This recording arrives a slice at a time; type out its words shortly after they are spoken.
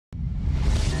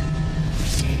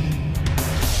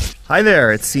Hi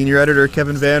there, it's Senior Editor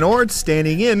Kevin Van Ord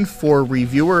standing in for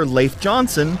reviewer Leif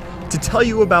Johnson to tell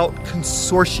you about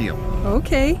Consortium.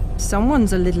 Okay,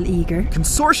 someone's a little eager.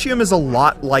 Consortium is a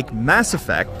lot like Mass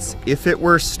Effect if it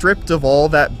were stripped of all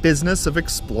that business of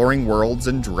exploring worlds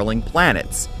and drilling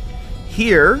planets.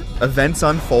 Here, events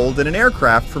unfold in an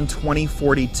aircraft from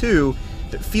 2042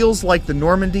 that feels like the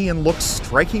Normandy and looks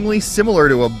strikingly similar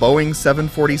to a Boeing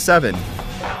 747.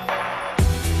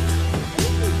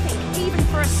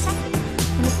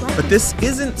 But this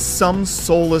isn't some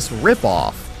soulless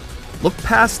ripoff. Look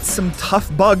past some tough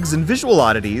bugs and visual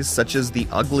oddities, such as the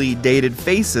ugly, dated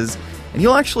faces, and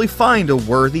you'll actually find a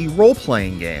worthy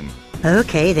role-playing game.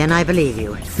 Okay, then I believe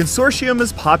you. Consortium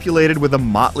is populated with a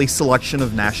motley selection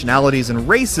of nationalities and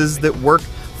races that work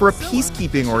for a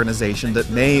peacekeeping organization that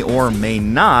may or may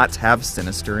not have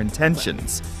sinister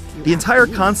intentions. The entire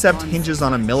concept hinges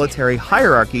on a military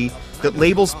hierarchy that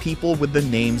labels people with the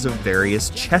names of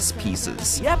various chess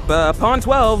pieces. Yep, Pawn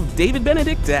 12, David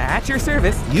Benedict, at your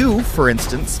service. You, for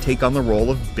instance, take on the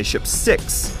role of Bishop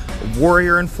 6, a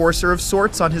warrior enforcer of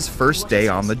sorts on his first day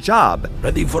on the job.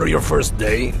 Ready for your first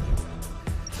day?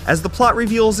 As the plot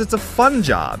reveals, it's a fun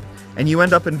job, and you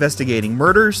end up investigating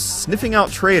murders, sniffing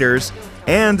out traitors,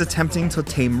 and attempting to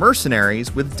tame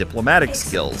mercenaries with diplomatic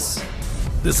skills.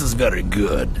 This is very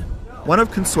good. One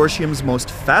of Consortium's most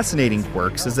fascinating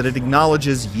quirks is that it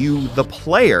acknowledges you, the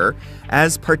player,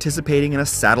 as participating in a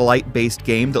satellite-based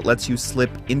game that lets you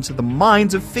slip into the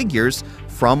minds of figures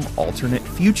from alternate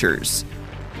futures.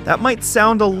 That might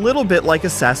sound a little bit like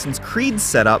Assassin's Creed's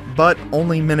setup, but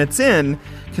only minutes in,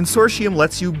 Consortium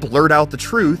lets you blurt out the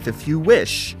truth if you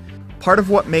wish. Part of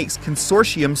what makes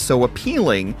Consortium so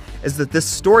appealing is that this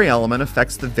story element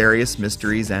affects the various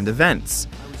mysteries and events.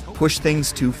 Push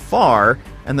things too far,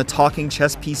 and the talking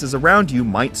chess pieces around you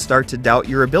might start to doubt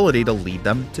your ability to lead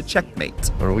them to checkmate.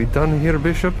 Are we done here,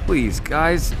 Bishop? Please,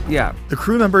 guys, yeah. The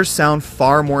crew members sound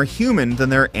far more human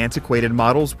than their antiquated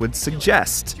models would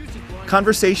suggest.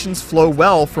 Conversations flow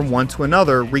well from one to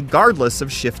another, regardless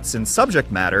of shifts in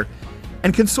subject matter,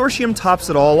 and Consortium tops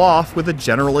it all off with a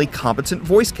generally competent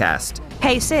voice cast.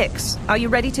 Hey, Six, are you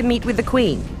ready to meet with the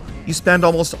Queen? You spend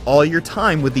almost all your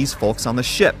time with these folks on the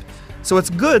ship, so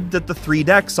it's good that the 3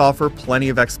 decks offer plenty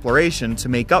of exploration to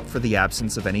make up for the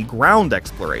absence of any ground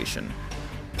exploration.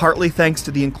 Partly thanks to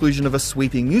the inclusion of a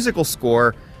sweeping musical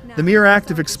score, the mere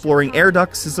act of exploring air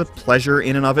ducts is a pleasure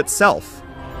in and of itself.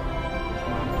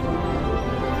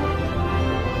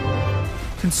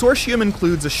 Consortium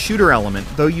includes a shooter element,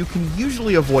 though you can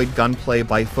usually avoid gunplay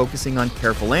by focusing on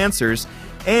careful answers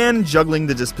and juggling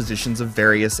the dispositions of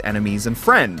various enemies and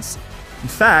friends. In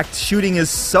fact, shooting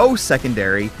is so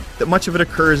secondary that much of it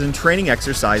occurs in training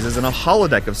exercises in a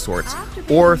holodeck of sorts,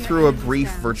 or through a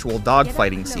brief virtual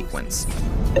dogfighting sequence.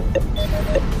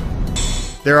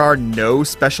 There are no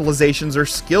specializations or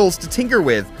skills to tinker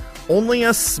with, only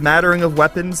a smattering of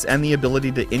weapons and the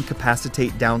ability to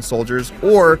incapacitate down soldiers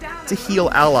or to heal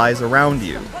allies around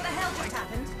you.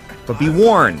 But be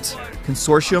warned,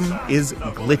 Consortium is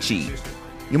glitchy.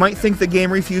 You might think the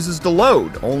game refuses to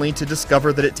load, only to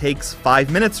discover that it takes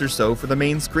 5 minutes or so for the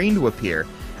main screen to appear,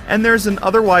 and there's an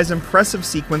otherwise impressive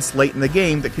sequence late in the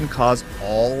game that can cause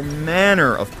all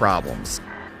manner of problems.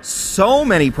 So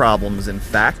many problems, in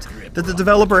fact, that the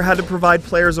developer had to provide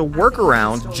players a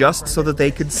workaround just so that they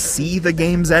could see the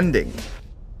game's ending.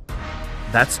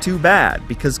 That's too bad,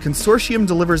 because Consortium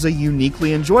delivers a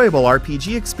uniquely enjoyable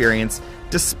RPG experience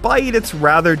despite its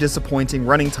rather disappointing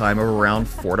running time of around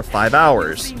 4 to 5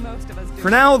 hours. For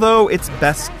now, though, it's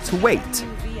best to wait.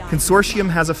 Consortium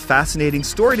has a fascinating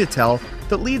story to tell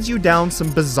that leads you down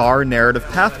some bizarre narrative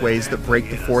pathways that break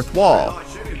the fourth wall.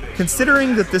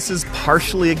 Considering that this is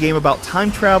partially a game about time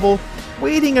travel,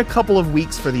 waiting a couple of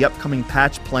weeks for the upcoming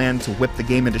patch plan to whip the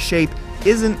game into shape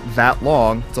isn't that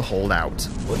long to hold out.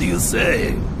 What do you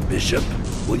say, Bishop?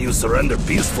 Will you surrender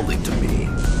peacefully to me?